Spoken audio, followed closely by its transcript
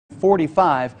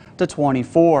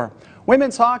45-24.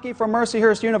 Women's hockey from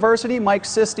Mercyhurst University. Mike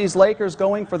Sisty's Lakers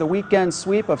going for the weekend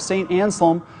sweep of St.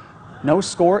 Anselm. No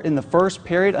score in the first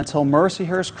period until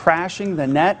Mercyhurst crashing the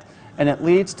net, and it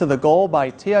leads to the goal by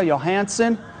Tia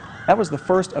Johansson. That was the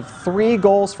first of 3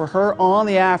 goals for her on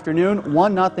the afternoon.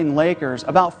 1-0 Lakers.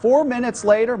 About 4 minutes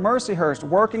later, Mercyhurst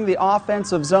working the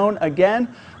offensive zone again.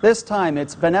 This time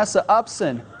it's Vanessa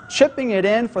Upson chipping it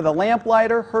in for the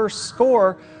Lamplighter. Her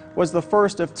score was the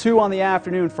first of 2 on the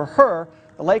afternoon for her.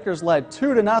 The Lakers led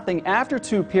 2-0 after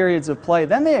 2 periods of play.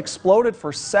 Then they exploded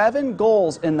for 7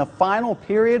 goals in the final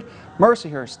period.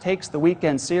 Mercyhurst takes the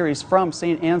weekend series from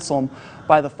St. Anselm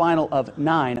by the final of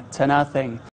 9-0.